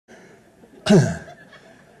All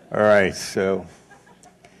right, so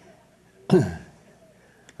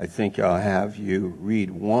I think I'll have you read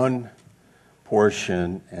one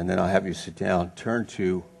portion, and then I'll have you sit down. Turn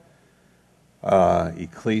to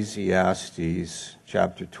Ecclesiastes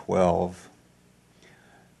chapter 12.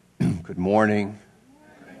 Good morning.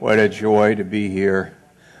 What a joy to be here.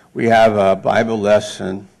 We have a Bible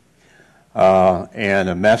lesson and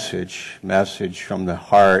a message from the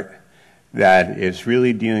heart that is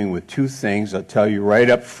really dealing with two things. I'll tell you right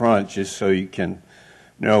up front just so you can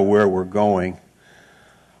know where we're going.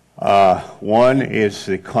 One is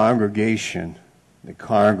the congregation. The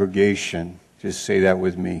congregation. Just say that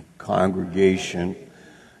with me. Congregation.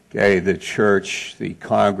 Okay, the church, the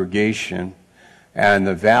congregation, and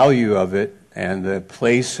the value of it and the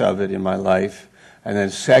place of it in my life. And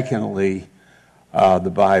then secondly, the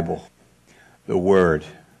Bible, the Word.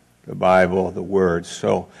 The Bible, the Word.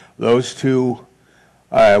 So those two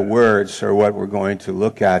words are what we're going to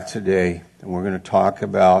look at today. And we're going to talk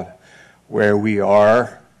about where we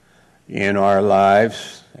are in our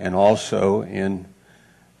lives and also in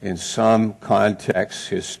some contexts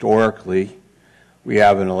historically. We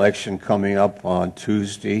have an election coming up on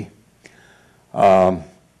Tuesday,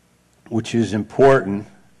 which is important.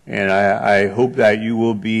 And I hope that you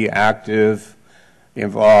will be active,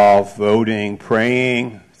 involved, voting,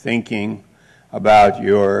 praying, thinking about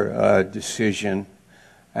your decision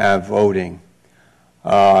and voting.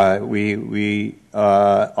 We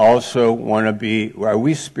also want to be, are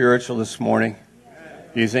we spiritual this morning?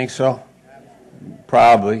 Do you think so?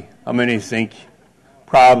 Probably. How many think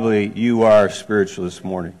probably you are spiritual this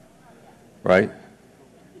morning? Right?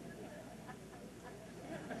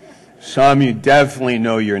 Some you definitely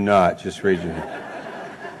know you're not. Just raise your hand.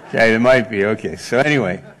 Okay, it might be. Okay, so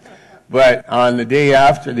anyway. But on the day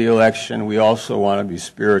after the election, we also want to be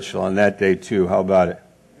spiritual on that day too. How about it?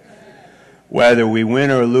 Whether we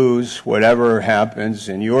win or lose, whatever happens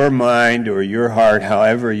in your mind or your heart,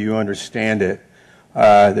 however you understand it,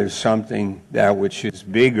 there's something that which is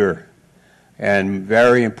bigger and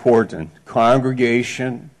very important.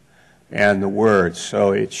 Congregation and the Word.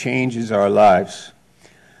 So it changes our lives.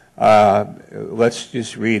 Let's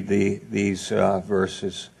just read these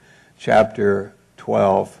verses. Chapter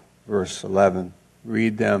 12. Verse 11.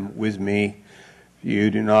 Read them with me. If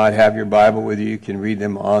you do not have your Bible with you, you can read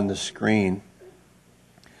them on the screen.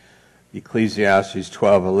 Ecclesiastes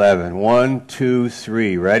 12:11. 1, 2,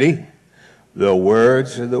 3. Ready? The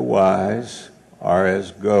words of the wise are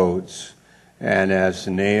as goads, and as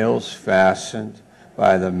nails fastened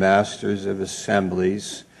by the masters of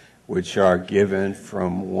assemblies, which are given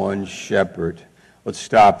from one shepherd. Let's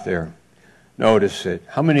stop there. Notice it.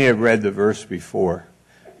 How many have read the verse before?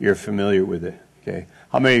 You're familiar with it, okay?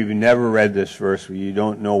 How many of you never read this verse where you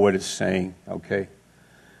don't know what it's saying, okay?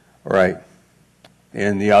 All right.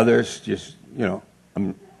 And the others, just, you're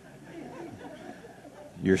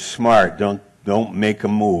smart. Don't make a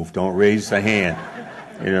move. Don't raise the hand.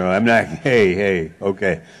 I'm not, hey,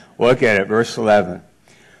 okay. Look at it, verse 11.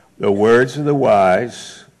 The words of the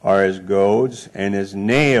wise are as goads and as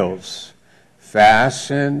nails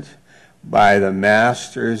fastened by the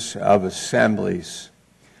masters of assemblies.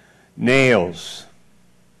 Nails.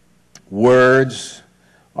 Words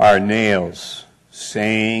are nails.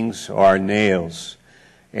 Sayings are nails.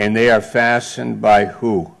 And they are fastened by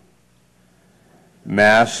who?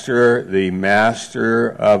 Master, the master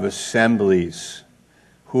of assemblies.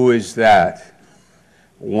 Who is that?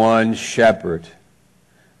 One shepherd.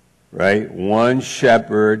 Right? One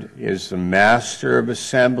shepherd is the master of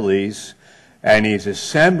assemblies, and he's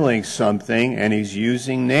assembling something, and he's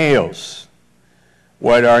using nails.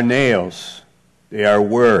 What are nails? They are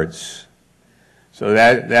words. So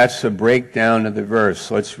that's the breakdown of the verse.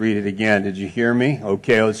 Let's read it again. Did you hear me?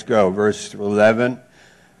 Okay, let's go. Verse 11.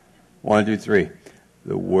 1, 2, 3.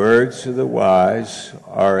 The words of the wise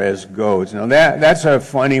are as goads. Now that's a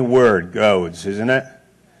funny word, goads, isn't it?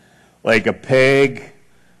 Like a peg,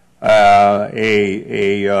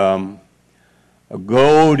 a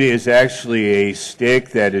goad is actually a stick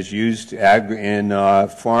that is used in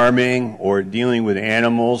farming or dealing with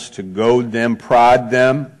animals to goad them, prod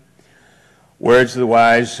them. Words of the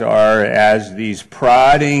wise are as these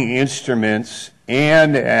prodding instruments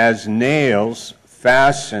and as nails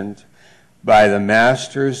fastened by the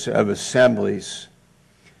masters of assemblies,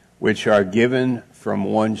 which are given from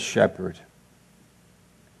one shepherd.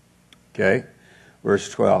 Okay?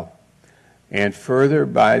 Verse 12. And further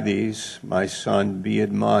by these, my son, be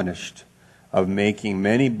admonished. Of making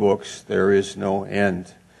many books there is no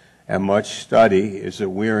end, and much study is a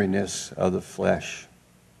weariness of the flesh.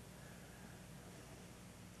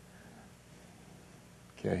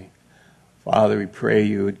 Okay. Father, we pray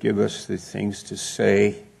you would give us the things to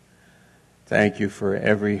say. Thank you for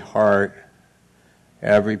every heart,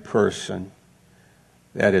 every person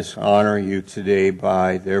that is honoring you today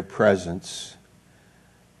by their presence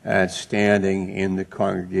and standing in the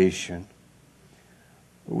congregation.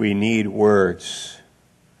 We need words.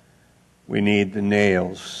 We need the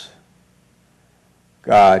nails.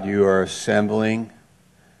 God, you are assembling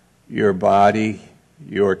your body,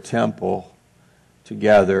 your temple,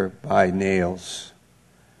 together by nails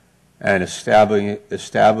and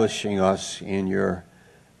establishing us in your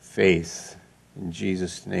faith. In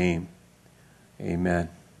Jesus' name, amen.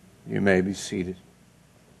 You may be seated.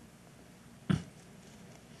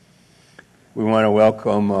 We want to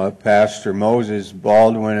welcome Pastor Moses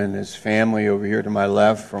Baldwin and his family over here to my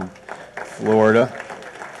left from Florida.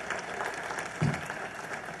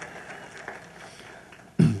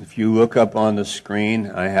 If you look up on the screen,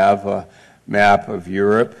 I have a map of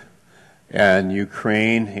Europe, and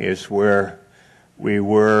Ukraine is where we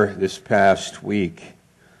were this past week.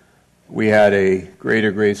 We had a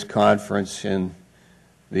Greater Grace Conference in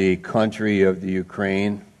the country of the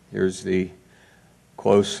Ukraine. Here's the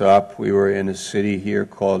close-up. We were in a city here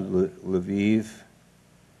called Lviv.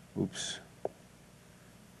 Oops.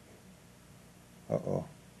 Uh-oh.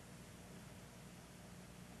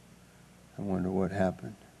 I wonder what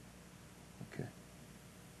happened. Okay.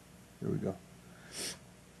 Here we go.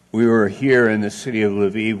 We were here in the city of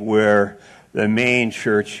Lviv where the main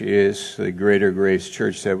church is the Greater Grace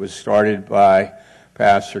Church that was started by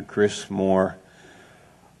Pastor Chris Moore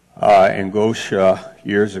in Gosha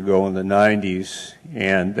years ago in the 90s.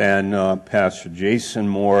 And then Pastor Jason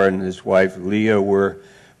Moore and his wife Leah were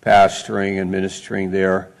pastoring and ministering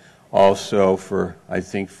there also for, I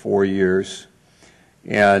think, 4 years.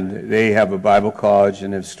 And they have a Bible college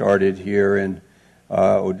and have started here in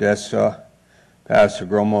Odessa. Pastor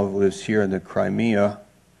Gromov lives here in the Crimea.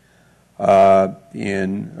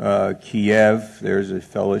 In Kiev, there's a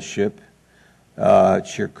fellowship.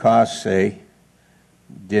 Cherkasy,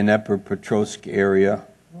 Dnepropetrovsk area,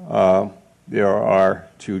 there are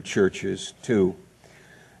 2 churches, too.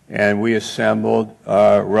 And we assembled.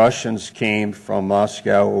 Russians came from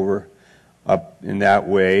Moscow over up in that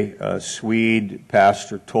way. Swede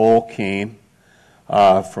Pastor Toll came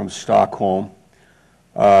from Stockholm.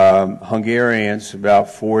 Hungarians, about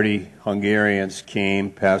 40 Hungarians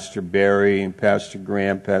came. Pastor Barry and Pastor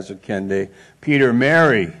Graham, Pastor Kende. Peter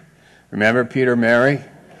Mary. Remember Peter Mary?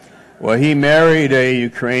 Well, he married a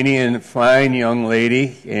Ukrainian fine young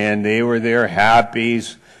lady, and they were there happy,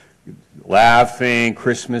 laughing,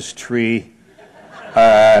 Christmas tree.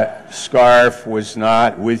 Scarf was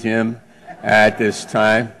not with him at this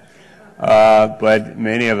time. But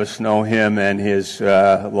many of us know him and his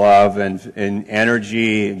love and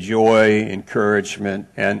energy, joy, encouragement,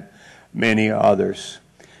 and many others.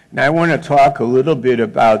 Now I want to talk a little bit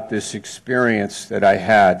about this experience that I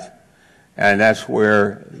had, and that's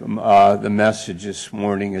where the message this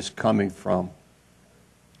morning is coming from.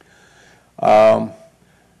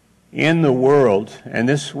 In the world, and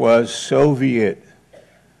this was Soviet,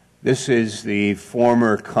 this is the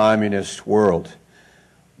former communist world.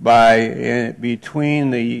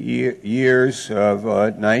 Between the years of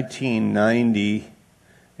 1990,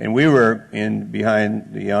 and we were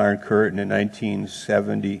behind the Iron Curtain in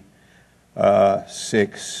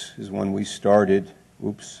 1976 is when we started.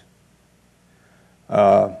 Oops.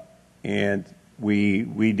 And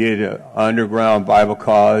we did an underground Bible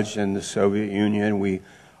college in the Soviet Union. We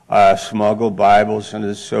smuggled Bibles into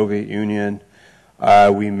the Soviet Union.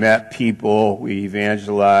 We met people, we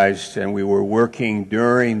evangelized, and we were working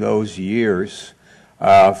during those years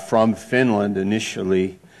from Finland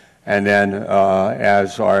initially, and then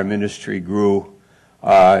as our ministry grew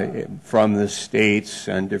from the States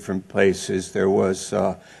and different places, there was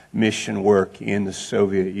mission work in the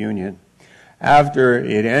Soviet Union. After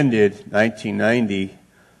it ended, 1990,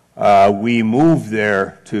 we moved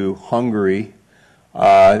there to Hungary.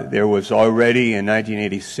 There was already in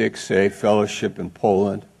 1986 a fellowship in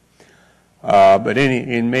Poland, but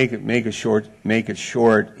make it short.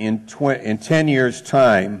 In 10 years'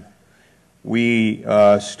 time, we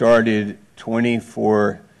started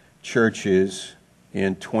 24 churches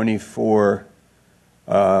in 24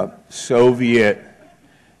 Soviet,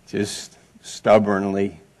 just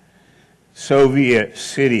stubbornly, Soviet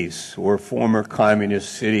cities or former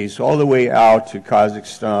communist cities, all the way out to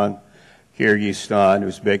Kazakhstan, Kyrgyzstan,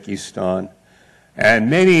 Uzbekistan, and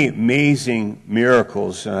many amazing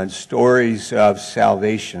miracles and stories of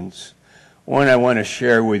salvations. One I want to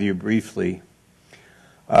share with you briefly.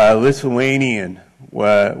 A Lithuanian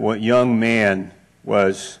young man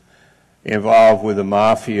was involved with the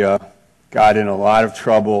mafia got in a lot of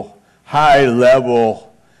trouble,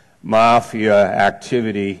 high-level mafia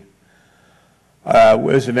activity,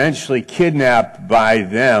 was eventually kidnapped by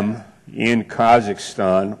them in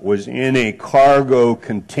Kazakhstan, was in a cargo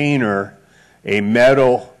container, a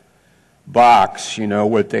metal box, you know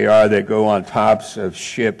what they are, that go on tops of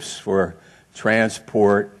ships for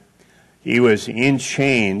transport. He was in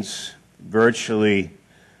chains, virtually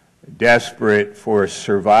desperate for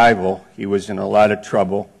survival. He was in a lot of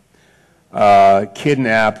trouble.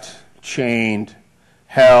 Kidnapped, chained,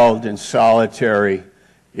 held in solitary,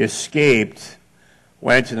 escaped,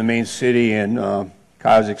 went to the main city in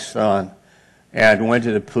Kazakhstan, and went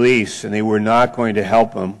to the police, and they were not going to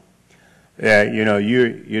help him. They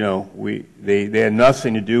had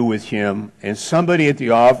nothing to do with him. And somebody at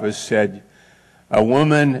the office said, a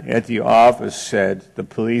woman at the office said, the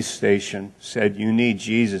police station said, you need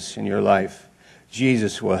Jesus in your life.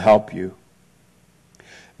 Jesus will help you.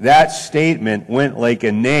 That statement went like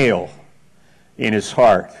a nail in his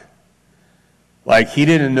heart. Like he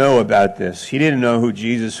didn't know about this. He didn't know who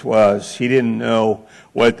Jesus was. He didn't know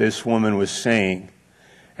what this woman was saying.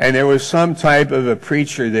 And there was some type of a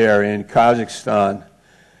preacher there in Kazakhstan,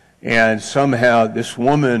 and somehow this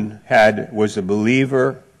woman was a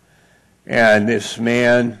believer, and this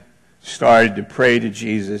man started to pray to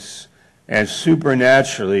Jesus, and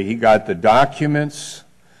supernaturally he got the documents,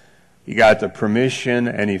 he got the permission,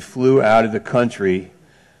 and he flew out of the country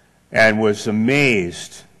and was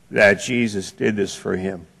amazed that Jesus did this for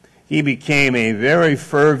him. He became a very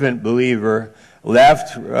fervent believer,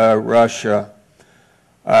 left Russia,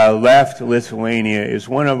 left Lithuania, is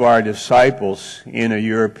one of our disciples in a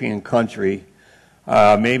European country.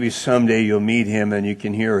 Maybe someday you'll meet him and you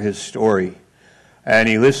can hear his story. And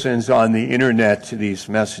he listens on the internet to these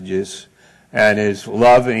messages and is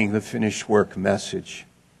loving the finished work message.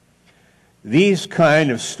 These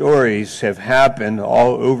kind of stories have happened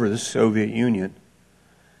all over the Soviet Union.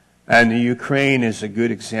 And the Ukraine is a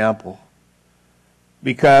good example.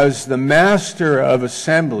 Because the master of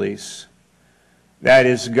assemblies, that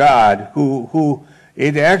is God, who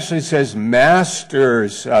it actually says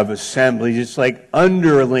masters of assemblies. It's like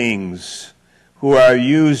underlings who are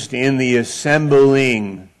used in the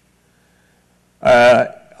assembling,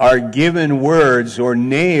 are given words or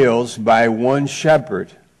nails by one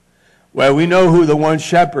shepherd. Well, we know who the one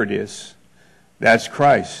shepherd is. That's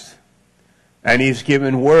Christ. And he's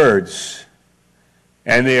given words,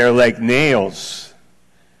 and they are like nails,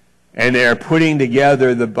 and they are putting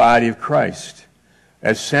together the body of Christ,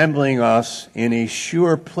 assembling us in a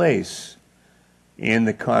sure place in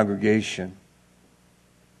the congregation.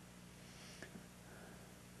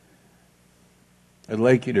 I'd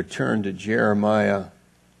like you to turn to Jeremiah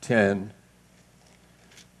 10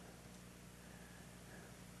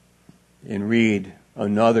 and read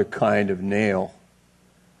another kind of nail.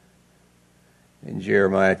 In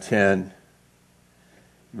Jeremiah 10,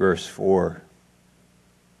 verse 4.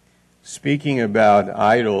 Speaking about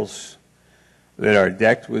idols that are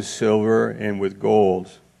decked with silver and with gold.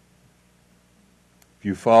 If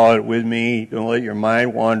you follow it with me, don't let your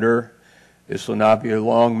mind wander. This will not be a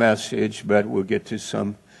long message, but we'll get to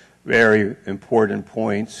some very important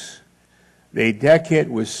points. They deck it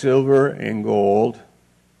with silver and gold,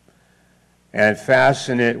 and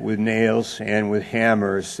fasten it with nails and with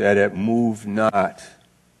hammers, that it move not.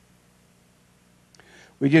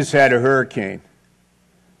 We just had a hurricane,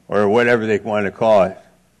 or whatever they want to call it.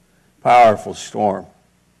 Powerful storm.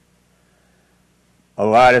 A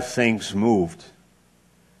lot of things moved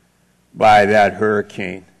by that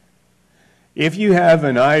hurricane. If you have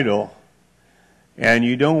an idol and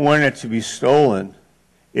you don't want it to be stolen,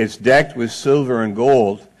 it's decked with silver and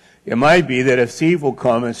gold, it might be that a thief will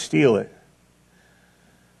come and steal it.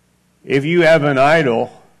 If you have an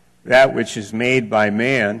idol, that which is made by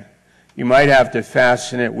man, you might have to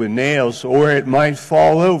fasten it with nails, or it might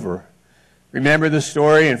fall over. Remember the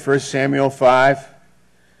story in 1 Samuel 5?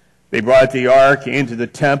 They brought the ark into the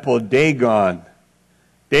temple of Dagon.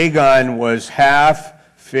 Dagon was half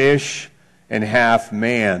fish and half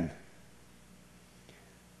man.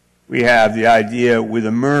 We have the idea with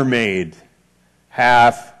a mermaid,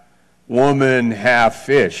 half woman, half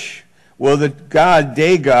fish. Well, the god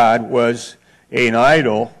Dagon was an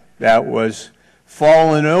idol that was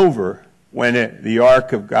fallen over when the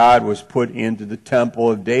ark of God was put into the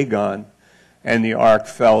temple of Dagon, and the ark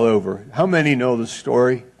fell over. How many know the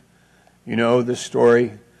story? You know the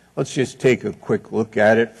story? Let's just take a quick look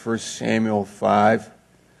at it. 1 Samuel 5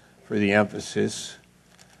 for the emphasis.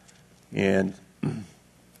 And it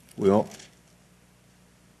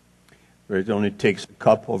only takes a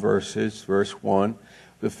couple verses. Verse 1.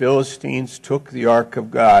 the Philistines took the ark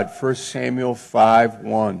of God. 1 Samuel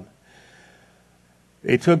 5:1.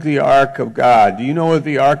 They took the ark of God. Do you know what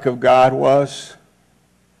the ark of God was?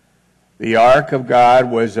 The ark of God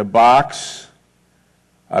was a box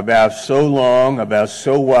about so long, about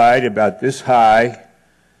so wide, about this high,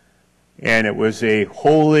 and it was a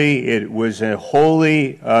holy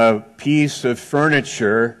piece of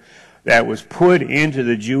furniture that was put into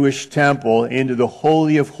the Jewish temple, into the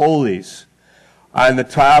Holy of Holies. On the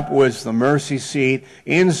top was the mercy seat.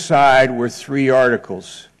 Inside were 3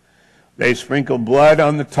 articles. They sprinkled blood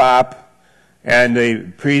on the top, and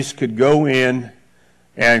the priest could go in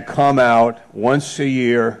and come out once a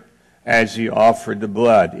year as he offered the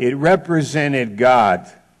blood. It represented God.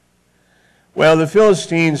 Well, the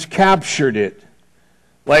Philistines captured it.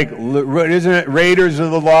 Like, isn't it Raiders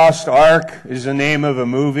of the Lost Ark is the name of a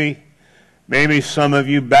movie? Maybe some of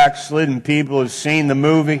you backslidden people have seen the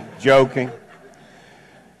movie. Joking.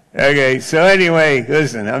 Okay, so anyway,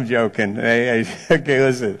 listen, I'm joking. Okay,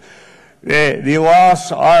 listen. The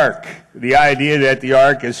lost ark, the idea that the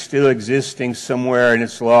ark is still existing somewhere and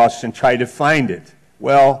it's lost, and try to find it.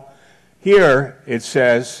 Well, here it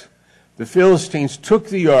says, the Philistines took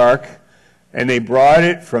the ark and they brought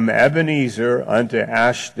it from Ebenezer unto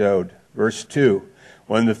Ashdod. Verse 2.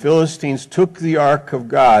 When the Philistines took the ark of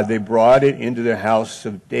God, they brought it into the house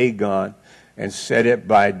of Dagon and set it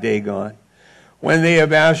by Dagon. When they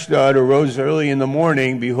of Ashdod arose early in the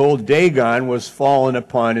morning, behold, Dagon was fallen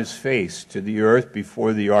upon his face to the earth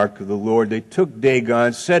before the ark of the Lord. They took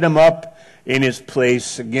Dagon, set him up in his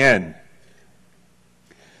place again.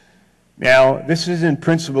 Now, this is in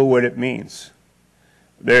principle what it means.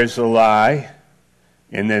 There's a lie,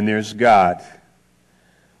 and then there's God.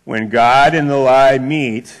 When God and the lie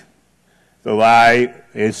meet, the lie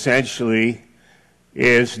essentially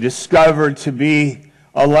is discovered to be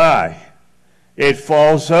a lie. It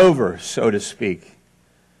falls over, so to speak.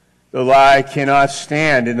 The lie cannot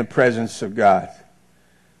stand in the presence of God.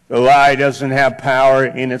 The lie doesn't have power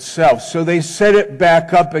in itself. So they set it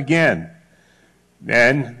back up again.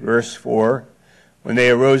 Then, verse 4, when they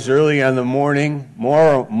arose early on the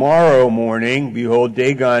morrow morning, behold,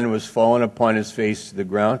 Dagon was fallen upon his face to the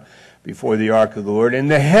ground before the ark of the Lord. And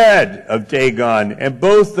the head of Dagon and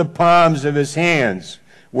both the palms of his hands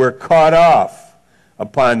were cut off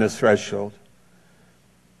upon the threshold.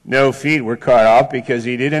 No feet were cut off because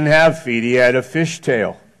he didn't have feet. He had a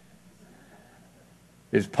fishtail.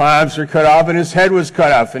 His palms were cut off and his head was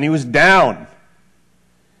cut off and he was down.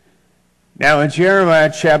 Now in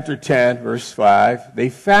Jeremiah chapter 10, verse 5, they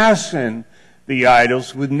fasten the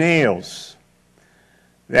idols with nails.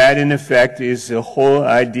 That in effect is the whole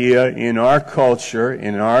idea in our culture,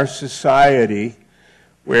 in our society,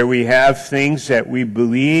 where we have things that we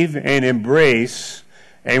believe and embrace,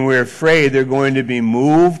 and we're afraid they're going to be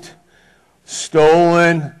moved,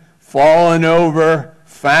 stolen, fallen over,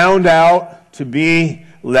 found out to be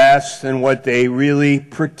less than what they really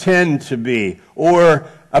pretend to be or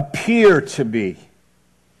appear to be.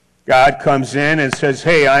 God comes in and says,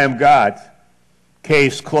 hey, I am God.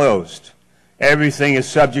 Case closed. Everything is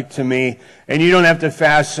subject to me, and you don't have to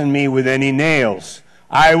fasten me with any nails.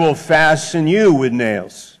 I will fasten you with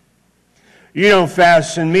nails. You don't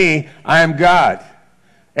fasten me, I am God.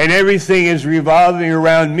 And everything is revolving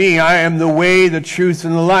around me. I am the way, the truth,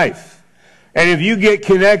 and the life. And if you get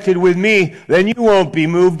connected with me, then you won't be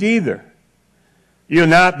moved either. You'll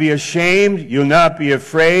not be ashamed. You'll not be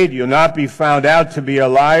afraid. You'll not be found out to be a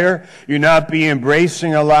liar. You'll not be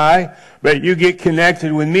embracing a lie. But you get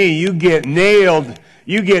connected with me. You get nailed.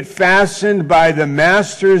 You get fastened by the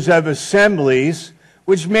masters of assemblies,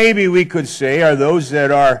 which maybe we could say are those that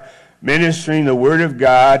are ministering the Word of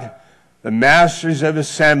God, the masters of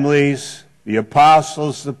assemblies, the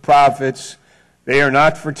apostles, the prophets. They are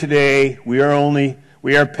not for today. We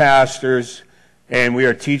are pastors, and we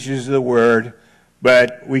are teachers of the Word.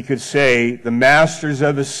 But we could say the masters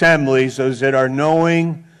of assemblies, those that are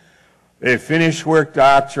knowing the finished work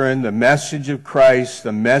doctrine, the message of Christ,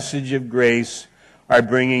 the message of grace, are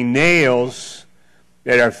bringing nails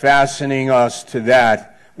that are fastening us to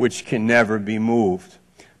that which can never be moved.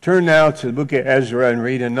 Turn now to the book of Ezra and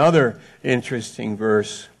read another interesting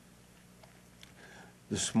verse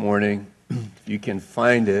this morning, if you can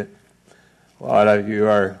find it. A lot of you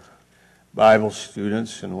are Bible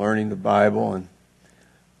students and learning the Bible and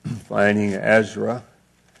finding Ezra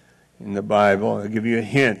in the Bible. I'll give you a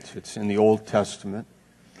hint. It's in the Old Testament.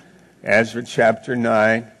 Ezra chapter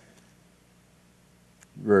 9,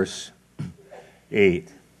 verse 8.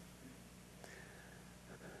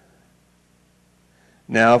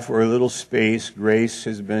 Now for a little space grace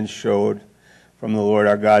has been showed from the Lord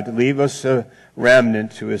our God, to leave us a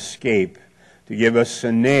remnant to escape, to give us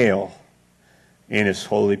a nail in his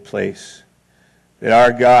holy place, that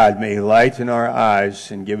our God may lighten our eyes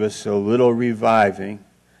and give us a little reviving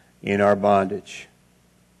in our bondage.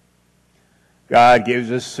 God gives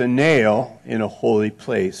us a nail in a holy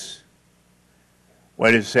place. What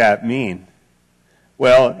does that mean?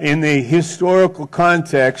 Well, in the historical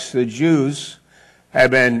context, the Jews have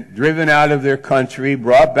been driven out of their country,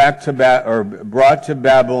 brought to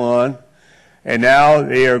Babylon, and now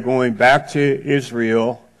they are going back to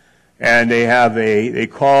Israel, and they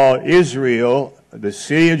call Israel, the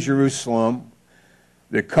city of Jerusalem,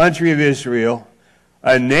 the country of Israel,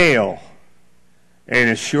 a nail in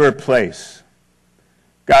a sure place.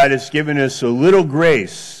 God has given us a little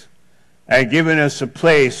grace and given us a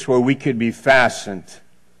place where we could be fastened.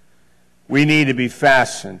 We need to be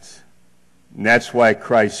fastened. And that's why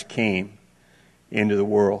Christ came into the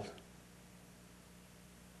world.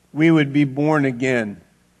 We would be born again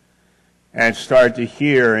and start to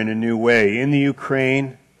hear in a new way. In the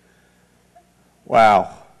Ukraine,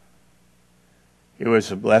 wow, it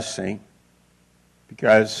was a blessing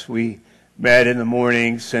because we met in the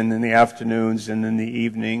mornings and in the afternoons and in the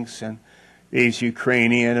evenings, and these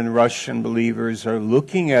Ukrainian and Russian believers are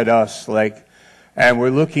looking at us and we're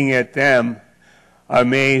looking at them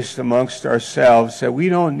amazed amongst ourselves that we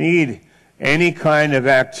don't need any kind of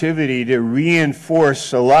activity to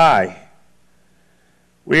reinforce a lie.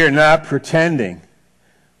 We are not pretending.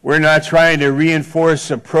 We're not trying to reinforce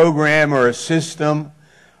a program or a system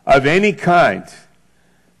of any kind,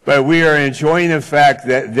 but we are enjoying the fact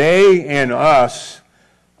that they and us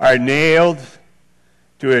are nailed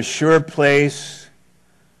to a sure place.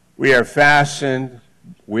 We are fastened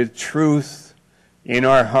with truth in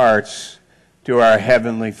our hearts to our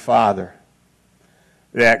Heavenly Father,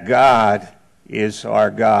 that God is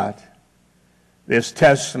our God. This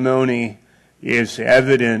testimony is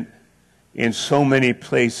evident in so many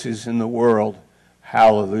places in the world.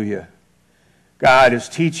 Hallelujah. God is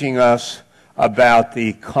teaching us about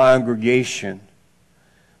the congregation.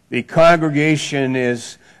 The congregation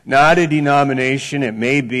is not a denomination. It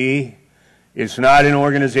may be. It's not an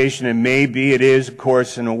organization. It may be. It is, of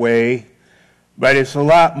course, in a way. But it's a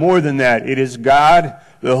lot more than that. It is God,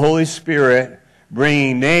 the Holy Spirit,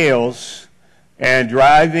 bringing nails and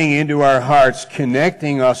driving into our hearts,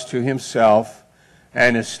 connecting us to himself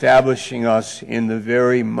and establishing us in the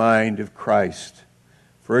very mind of Christ.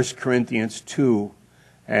 1 Corinthians 2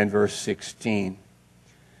 and verse 16.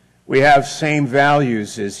 We have same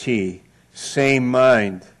values as he, same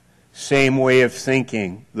mind, same way of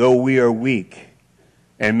thinking, though we are weak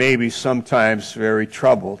and maybe sometimes very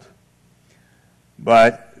troubled.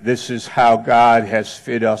 But this is how God has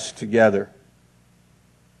fit us together.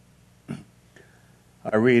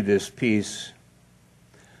 I read this piece.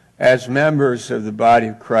 As members of the body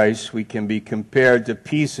of Christ, we can be compared to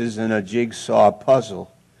pieces in a jigsaw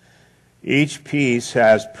puzzle. Each piece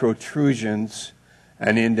has protrusions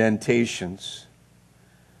and indentations.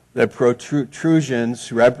 The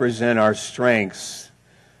protrusions represent our strengths,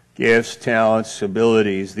 gifts, talents,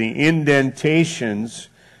 abilities. The indentations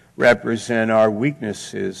represent our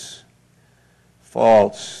weaknesses,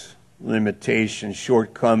 faults, limitations,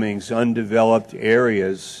 shortcomings, undeveloped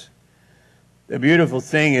areas. The beautiful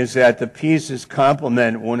thing is that the pieces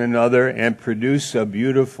complement one another and produce a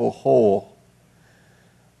beautiful whole.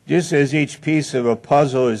 Just as each piece of a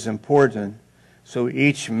puzzle is important, so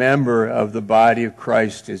each member of the body of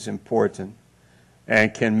Christ is important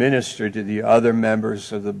and can minister to the other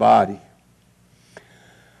members of the body.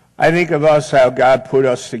 I think of us, how God put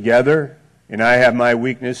us together, and I have my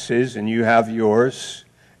weaknesses and you have yours,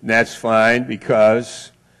 and that's fine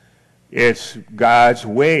because it's God's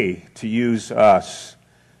way to use us,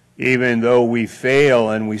 even though we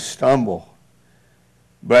fail and we stumble.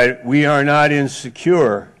 But we are not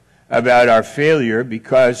insecure about our failure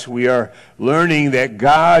because we are learning that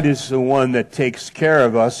God is the one that takes care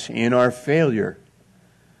of us in our failure.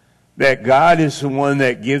 That God is the one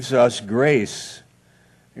that gives us grace.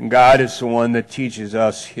 And God is the one that teaches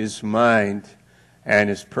us his mind and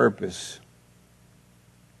his purpose.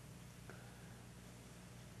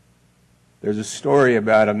 There's a story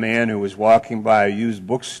about a man who was walking by a used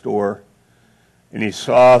bookstore and he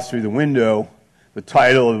saw through the window the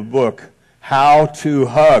title of the book, How to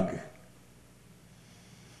Hug.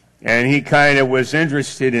 And he kind of was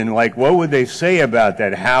interested in, what would they say about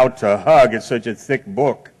that, how to hug? It's such a thick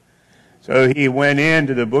book. So he went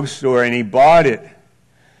into the bookstore and he bought it.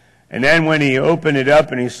 And then when he opened it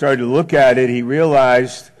up and he started to look at it, he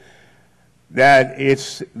realized that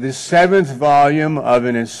it's the 7th volume of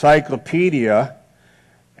an encyclopedia,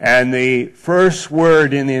 And the first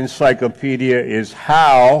word in the encyclopedia is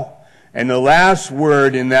how, and the last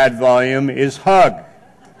word in that volume is hug.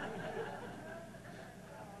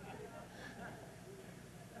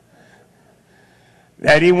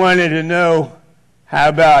 That he wanted to know how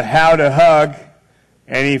to hug,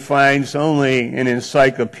 and he finds only an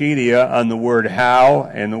encyclopedia on the word how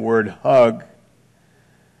and the word hug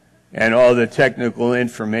and all the technical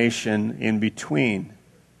information in between.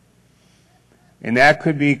 And that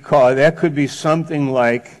could be something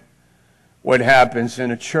like what happens in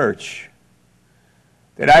a church.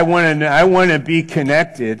 That I want to be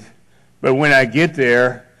connected, but when I get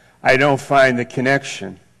there, I don't find the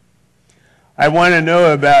connection. I want to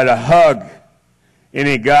know about a hug in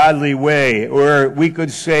a godly way, or we could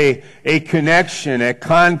say a connection, a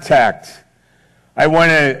contact. I want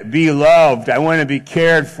to be loved. I want to be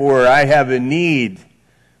cared for. I have a need.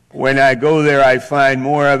 When I go there, I find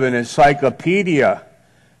more of an encyclopedia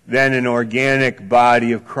than an organic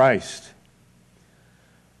body of Christ.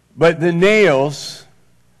 But the nails,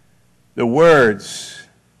 the words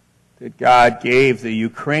that God gave the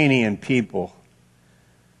Ukrainian people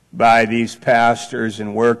by these pastors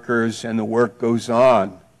and workers, and the work goes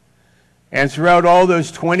on. And throughout all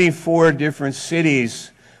those 24 different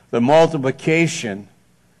cities, the multiplication,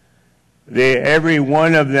 every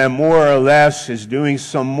one of them more or less is doing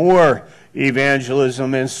some more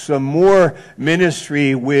evangelism and some more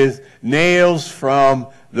ministry with nails from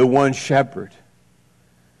the one shepherd.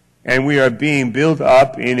 And we are being built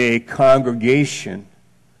up in a congregation,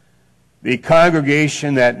 the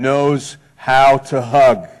congregation that knows how to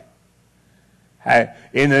hug.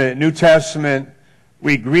 In the New Testament,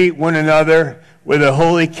 we greet one another with a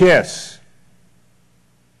holy kiss.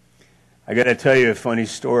 I got to tell you a funny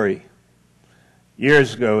story.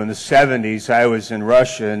 Years ago, in the 70s, I was in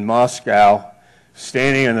Russia, in Moscow,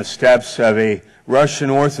 standing on the steps of a Russian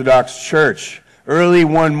Orthodox church. Early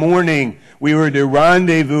one morning, we were to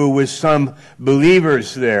rendezvous with some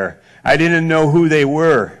believers there. I didn't know who they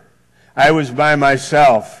were. I was by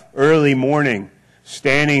myself, early morning,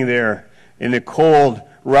 standing there in a cold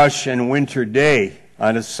Russian winter day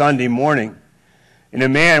on a Sunday morning. And a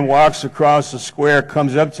man walks across the square,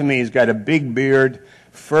 comes up to me. He's got a big beard,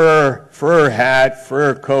 fur hat,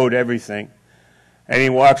 fur coat, everything. And he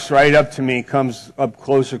walks right up to me, comes up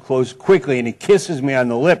closer, quickly, and he kisses me on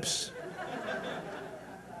the lips.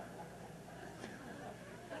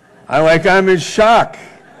 I'm in shock.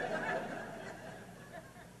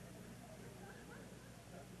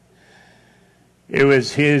 It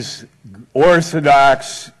was his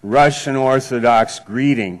Russian Orthodox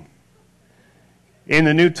greeting. In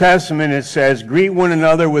the New Testament it says, greet one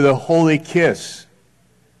another with a holy kiss.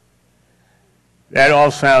 That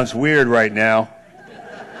all sounds weird right now.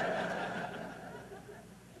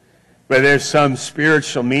 But there's some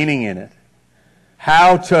spiritual meaning in it.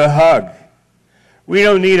 How to hug. We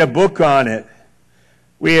don't need a book on it.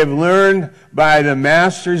 We have learned by the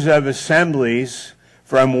masters of assemblies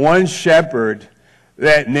from one shepherd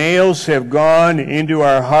that nails have gone into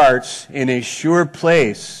our hearts in a sure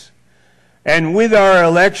place. And with our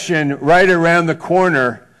election right around the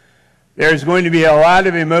corner, there's going to be a lot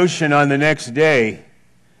of emotion on the next day.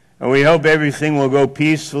 And we hope everything will go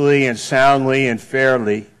peacefully and soundly and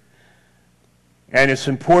fairly. And it's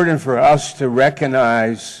important for us to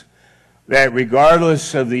recognize that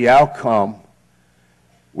regardless of the outcome,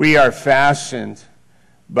 we are fastened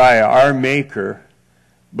by our Maker,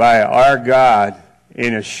 by our God,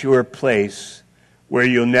 in a sure place where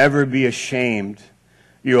you'll never be ashamed.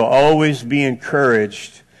 You'll always be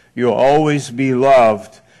encouraged. You'll always be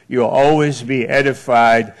loved. You'll always be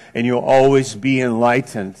edified. And you'll always be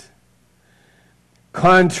enlightened.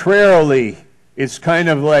 Contrarily, it's kind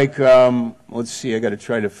of like, let's see, I got to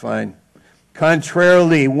try to find.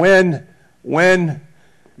 Contrarily, when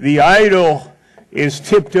the idol is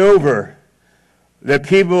tipped over, the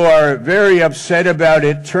people are very upset about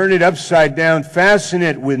it. Turn it upside down, fasten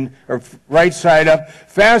it with, or right side up,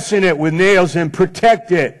 fasten it with nails and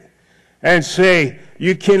protect it. And say,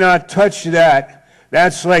 you cannot touch that.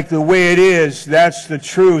 That's like the way it is. That's the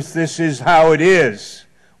truth. This is how it is.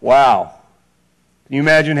 Wow. Can you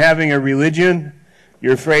imagine having a religion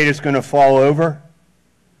you're afraid it's going to fall over?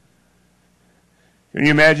 Can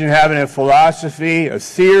you imagine having a philosophy, a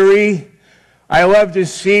theory? I love to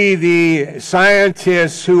see the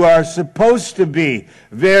scientists who are supposed to be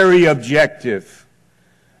very objective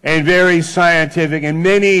and very scientific, and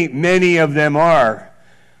many of them are.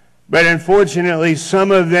 But unfortunately,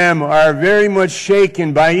 some of them are very much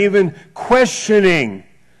shaken by even questioning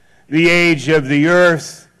the age of the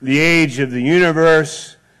earth, the age of the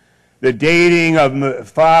universe, the dating of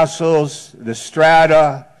fossils, the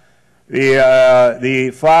strata,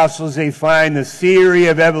 the fossils they find, the theory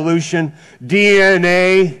of evolution,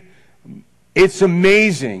 DNA. It's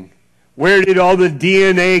amazing. Where did all the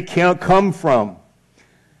DNA come from?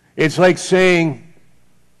 It's like saying,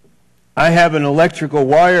 I have an electrical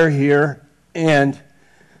wire here, and,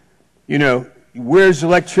 you know, where's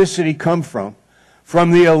electricity come from?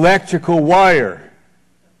 From the electrical wire.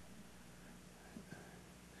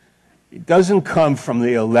 It doesn't come from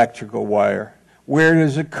the electrical wire. Where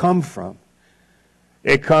does it come from?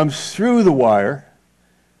 It comes through the wire,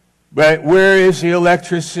 but where is the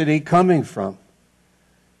electricity coming from?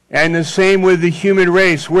 And the same with the human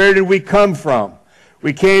race. Where did we come from?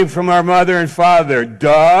 We came from our mother and father.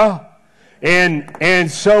 Duh.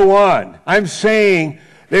 And so on. I'm saying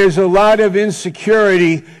there's a lot of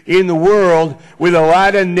insecurity in the world with a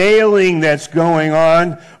lot of nailing that's going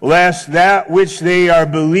on, lest that which they are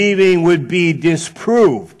believing would be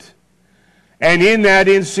disproved. And in that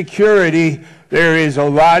insecurity, there is a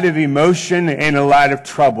lot of emotion and a lot of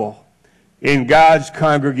trouble. In God's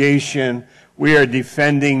congregation, we are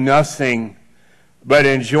defending nothing but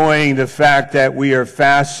enjoying the fact that we are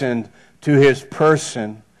fastened to His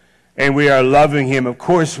person and we are loving Him. Of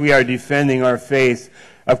course, we are defending our faith.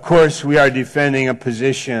 Of course, we are defending a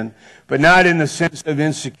position, but not in the sense of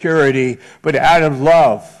insecurity, but out of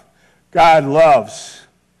love. God loves.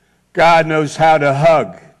 God knows how to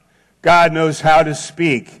hug. God knows how to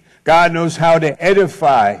speak. God knows how to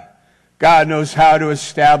edify. God knows how to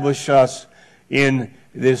establish us in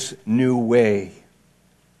this new way.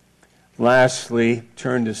 Lastly,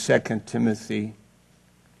 turn to 2 Timothy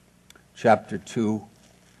chapter 2.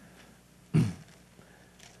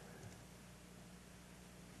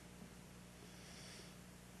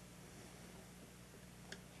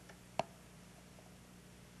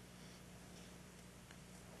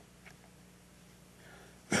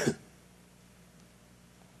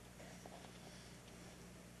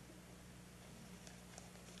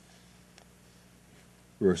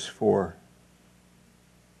 Verse 4.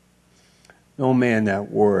 No man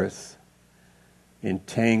that warreth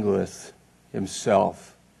entangleth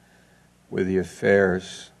himself with the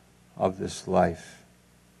affairs of this life.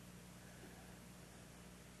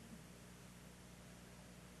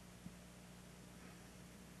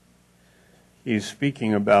 He's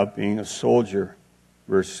speaking about being a soldier,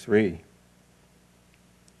 verse 3.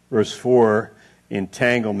 Verse 4,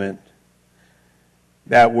 entanglement.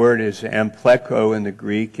 That word is ampleko in the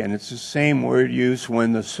Greek, and it's the same word used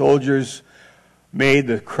when the soldiers made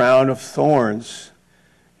the crown of thorns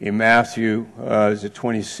in Matthew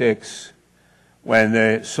 26. When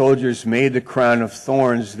the soldiers made the crown of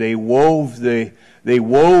thorns, they wove the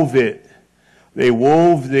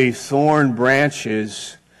thorn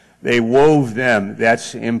branches. They wove them.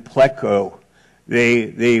 That's ampleko.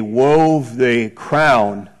 They wove the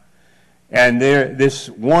crown. And this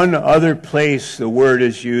one other place the word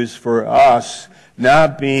is used for us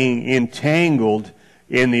not being entangled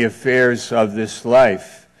in the affairs of this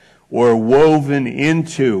life or woven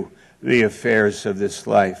into the affairs of this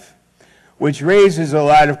life, which raises a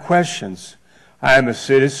lot of questions. I'm a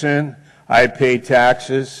citizen. I pay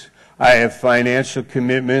taxes. I have financial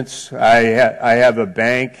commitments. I have a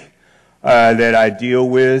bank that I deal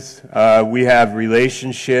with. We have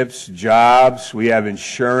relationships, jobs. We have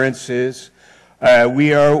insurances.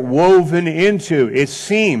 We are woven into, it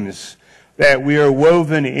seems that we are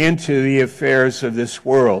woven into the affairs of this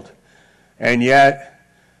world. And yet,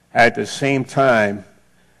 at the same time,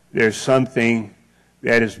 there's something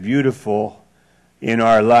that is beautiful in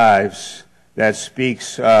our lives that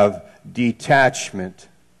speaks of detachment.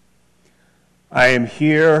 I am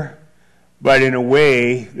here, but in a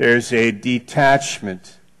way, there's a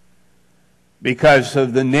detachment because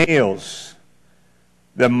of the nails,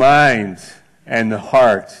 the mind, and the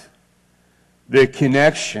heart, the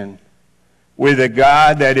connection with a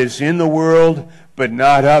God that is in the world, but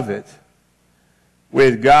not of it.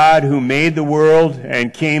 With God who made the world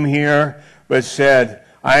and came here, but said,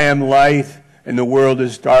 I am light and the world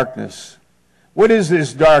is darkness. What is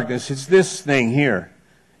this darkness? It's this thing here,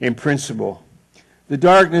 in principle. The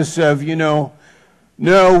darkness of,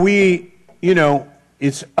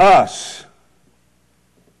 it's us.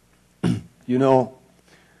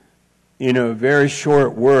 In a very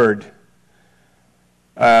short word,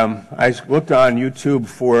 I looked on YouTube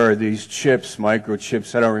for these chips,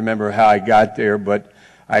 microchips. I don't remember how I got there, but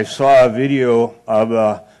I saw a video of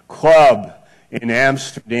a club in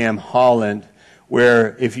Amsterdam, Holland,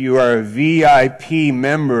 where if you are a VIP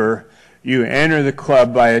member, you enter the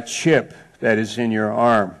club by a chip that is in your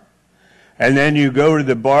arm. And then you go to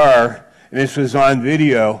the bar, and this was on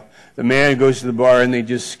video. The man goes to the bar, and they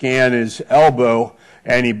just scan his elbow,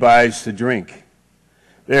 and he buys the drink.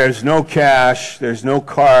 There's no cash, there's no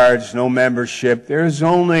cards, no membership. There's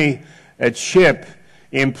only a chip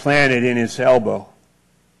implanted in his elbow.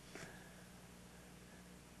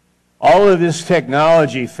 All of this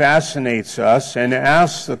technology fascinates us and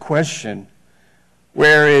asks the question,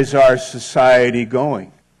 where is our society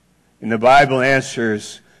going? And the Bible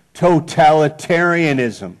answers,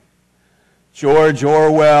 totalitarianism. George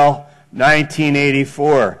Orwell,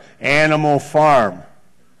 1984, Animal Farm.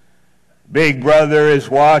 Big Brother is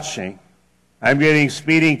watching. I'm getting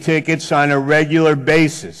speeding tickets on a regular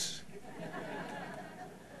basis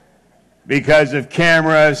because of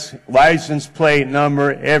cameras, license plate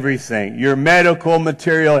number, everything. Your medical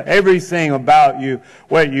material, everything about you,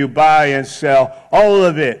 what you buy and sell, all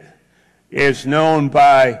of it is known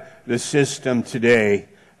by the system today.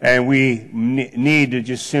 And we need to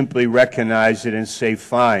just simply recognize it and say,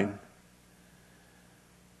 fine.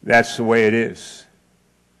 That's the way it is.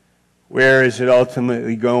 Where is it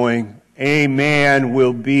ultimately going? A man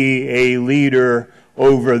will be a leader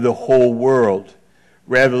over the whole world.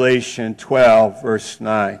 Revelation 12, verse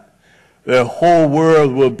 9. The whole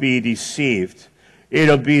world will be deceived.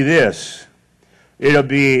 It'll be this. It'll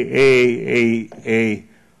be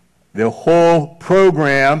the whole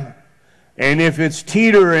program, and if it's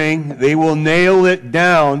teetering, they will nail it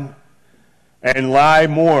down and lie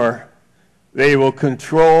more. They will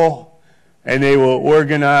control, and they will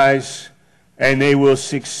organize, and they will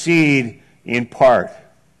succeed in part.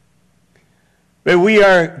 But we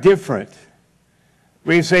are different.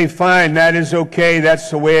 We say, fine, that is okay, that's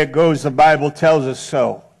the way it goes, the Bible tells us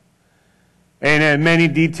so. And many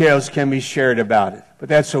details can be shared about it, but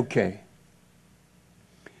that's okay.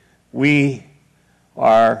 We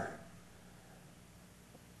are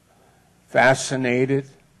fascinated.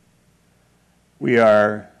 We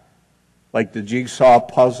are like the jigsaw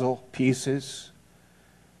puzzle pieces,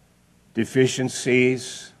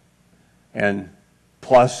 deficiencies and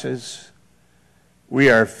pluses. We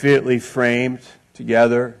are fitly framed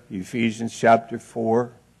together, Ephesians chapter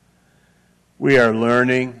 4. We are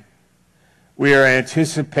learning. We are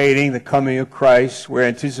anticipating the coming of Christ. We're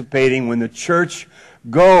anticipating when the church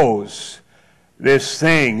goes, this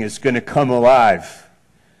thing is going to come alive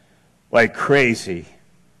like crazy.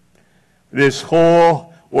 This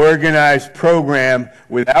whole organized program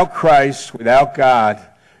without Christ, without God,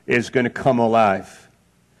 is going to come alive.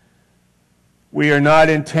 We are not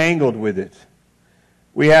entangled with it.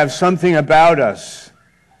 We have something about us,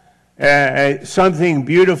 something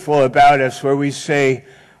beautiful about us where we say,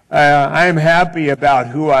 I'm happy about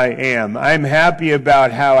who I am. I'm happy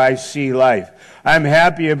about how I see life. I'm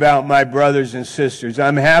happy about my brothers and sisters.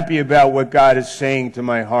 I'm happy about what God is saying to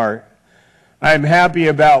my heart. I'm happy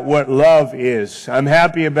about what love is. I'm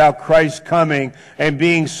happy about Christ coming and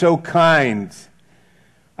being so kind.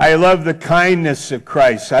 I love the kindness of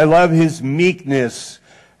Christ. I love his meekness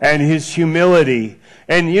and his humility.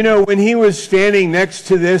 And you know, when he was standing next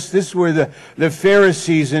to this were the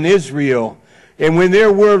Pharisees in Israel. And when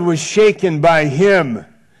their world was shaken by him,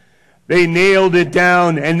 they nailed it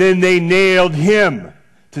down, and then they nailed him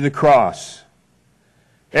to the cross.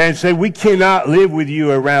 And said, we cannot live with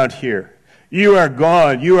you around here. You are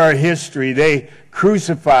gone. You are history. They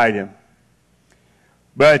crucified him.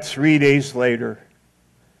 But 3 days later,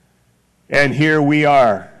 and here we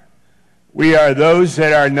are. We are those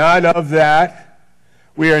that are not of that.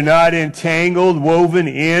 We are not entangled, woven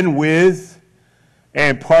in with,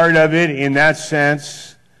 and part of it in that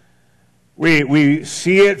sense. We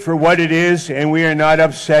see it for what it is, and we are not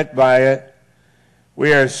upset by it.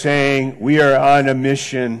 We are saying we are on a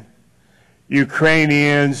mission.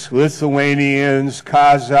 Ukrainians, Lithuanians,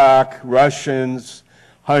 Kazakh, Russians,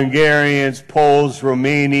 Hungarians, Poles,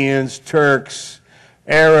 Romanians, Turks,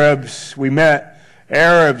 Arabs. We met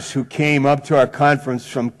Arabs who came up to our conference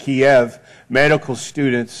from Kiev, medical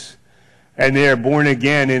students, and they are born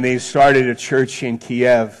again, and they started a church in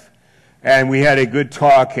Kiev. And we had a good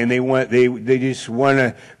talk, and they just want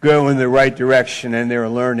to go in the right direction, and they're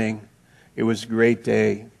learning. It was a great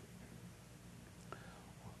day.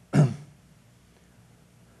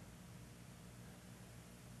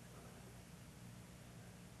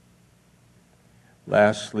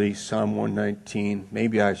 Lastly, Psalm 119.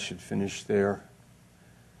 Maybe I should finish there.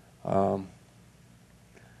 Wondering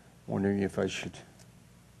if I should.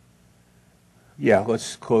 Yeah,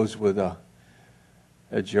 let's close with a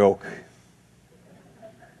joke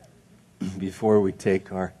before we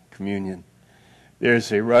take our communion.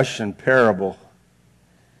 There's a Russian parable,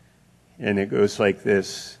 and it goes like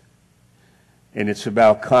this. And it's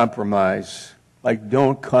about compromise. Like,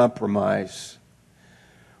 don't compromise.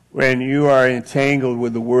 When you are entangled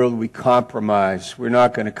with the world, we compromise. We're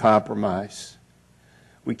not going to compromise.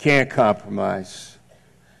 We can't compromise.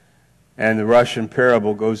 And the Russian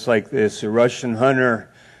parable goes like this. A Russian hunter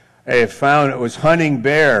was hunting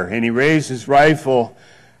bear, and he raised his rifle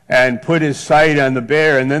and put his sight on the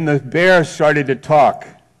bear, and then the bear started to talk.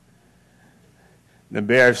 The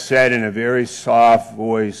bear said in a very soft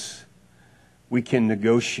voice, "We can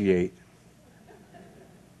negotiate."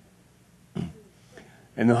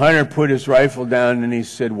 And the hunter put his rifle down and he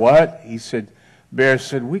said, "What?" Bear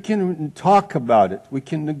said, "We can talk about it. We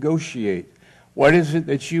can negotiate. What is it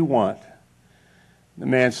that you want?" The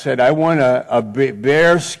man said, "I want a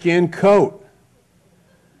bear skin coat."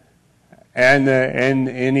 And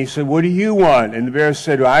he said, "What do you want?" And the bear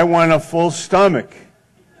said, "I want a full stomach."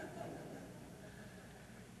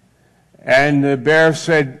 And the bear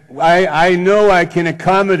said, I know I can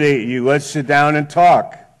accommodate you. Let's sit down and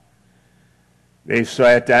talk." They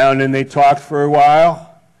sat down and they talked for a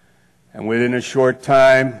while, and within a short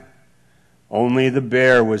time, only the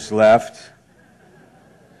bear was left.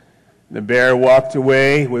 The bear walked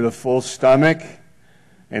away with a full stomach,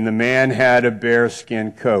 and the man had a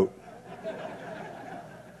bearskin coat.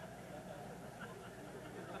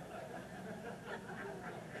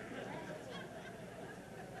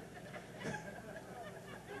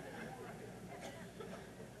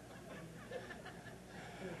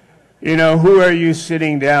 You know, who are you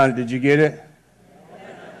sitting down? Did you get it?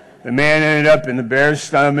 The man ended up in the bear's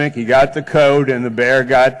stomach. He got the coat, and the bear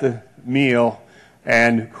got the meal.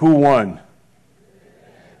 And who won?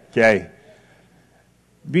 Okay.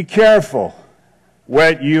 Be careful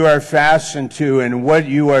what you are fastened to and what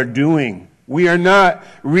you are doing. We are not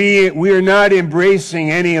embracing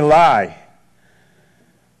any lie.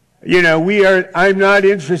 You know, I'm not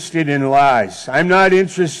interested in lies. I'm not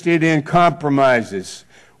interested in compromises.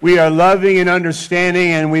 We are loving and understanding,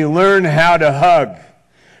 and we learn how to hug.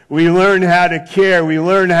 We learn how to care. We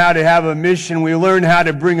learn how to have a mission. We learn how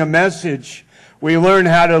to bring a message. We learn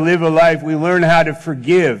how to live a life. We learn how to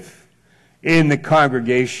forgive in the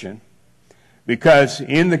congregation. Because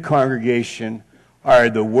in the congregation are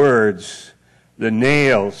the words, the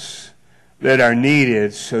nails that are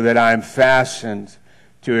needed so that I'm fastened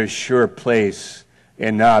to a sure place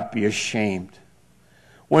and not be ashamed.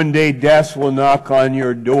 One day death will knock on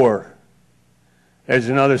your door. There's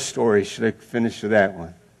another story. Should I finish with that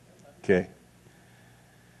one? Okay.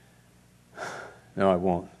 No, I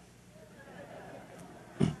won't.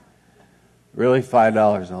 Really?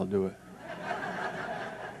 $5 and I'll do it.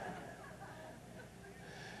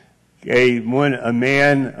 Okay, when a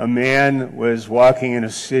man was walking in a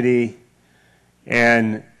city,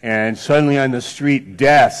 and suddenly on the street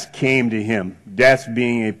death came to him. Death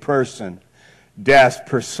being a person. Death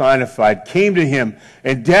personified came to him,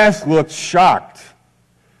 and death looked shocked.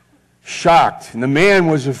 And the man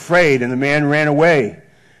was afraid, and the man ran away.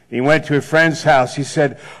 He went to a friend's house. He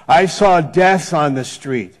said, "I saw death on the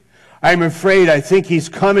street. I'm afraid. I think he's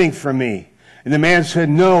coming for me." And the man said,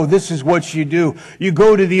 "No, this is what you do. You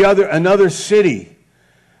go to another city.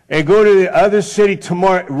 And go to the other city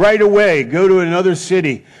tomorrow, right away. Go to another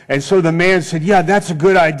city." And so the man said, "Yeah, that's a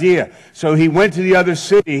good idea." So he went to the other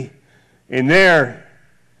city. And there,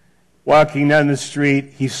 walking down the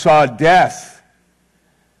street, he saw death.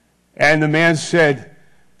 And the man said,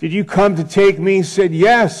 "Did you come to take me?" He said,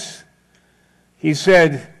 "Yes." He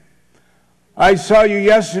said, "I saw you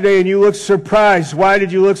yesterday and you looked surprised. Why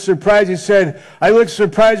did you look surprised?" He said, "I looked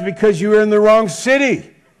surprised because you were in the wrong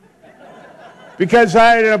city. Because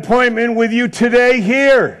I had an appointment with you today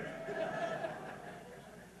here."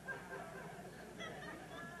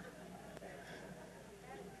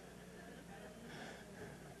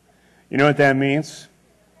 You know what that means?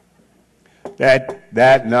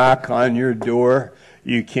 That knock on your door,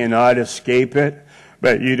 you cannot escape it,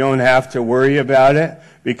 but you don't have to worry about it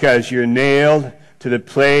because you're nailed to the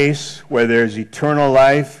place where there's eternal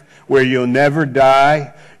life, where you'll never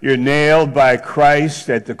die. You're nailed by Christ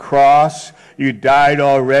at the cross. You died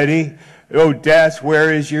already. Oh, death,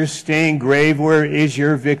 where is your sting? Grave, where is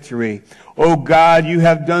your victory? Oh, God, you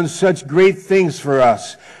have done such great things for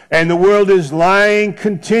us. And the world is lying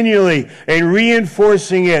continually and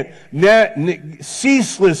reinforcing it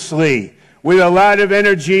ceaselessly with a lot of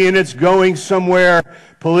energy, and it's going somewhere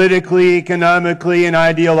politically, economically, and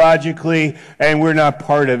ideologically, and we're not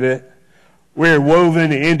part of it. We're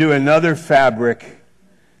woven into another fabric.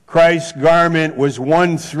 Christ's garment was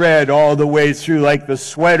one thread all the way through, like the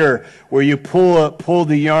sweater where you pull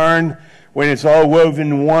the yarn when it's all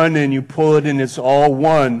woven one and you pull it and it's all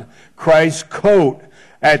one. Christ's coat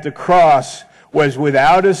at the cross was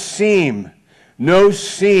without a seam, No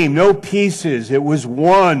seam, no pieces. It was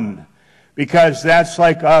one, because that's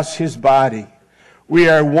like us, his body. We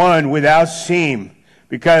are one without seam,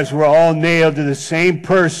 because we're all nailed to the same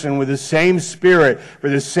person with the same spirit for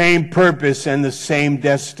the same purpose and the same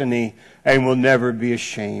destiny, and will never be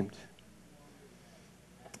ashamed.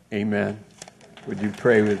 Amen. Would you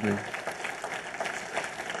pray with me?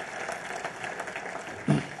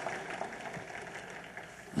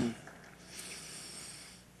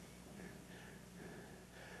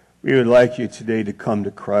 We would like you today to come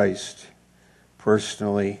to Christ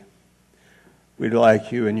personally. We'd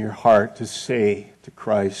like you in your heart to say to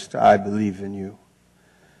Christ, I believe in you.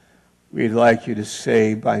 We'd like you to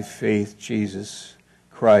say by faith, Jesus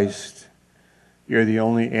Christ, you're the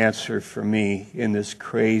only answer for me in this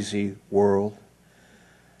crazy world.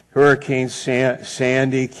 Hurricane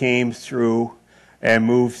Sandy came through and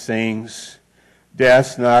moved things.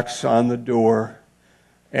 Death knocks on the door,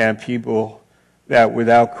 and people that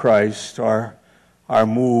without Christ are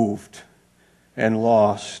moved and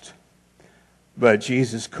lost. But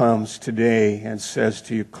Jesus comes today and says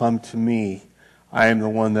to you, come to me. I am the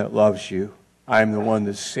one that loves you. I am the one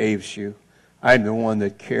that saves you. I am the one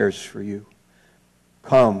that cares for you.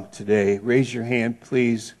 Come today. Raise your hand,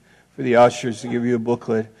 please, for the ushers to give you a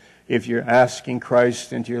booklet. If you're asking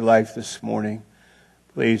Christ into your life this morning,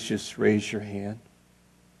 please just raise your hand.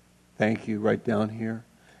 Thank you. Right down here.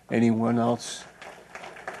 Anyone else?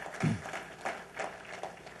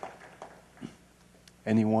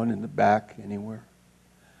 Anyone in the back, anywhere?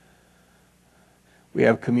 We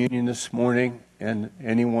have communion this morning, and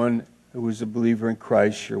anyone who is a believer in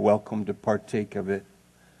Christ, you're welcome to partake of it.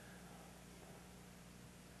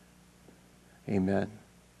 Amen.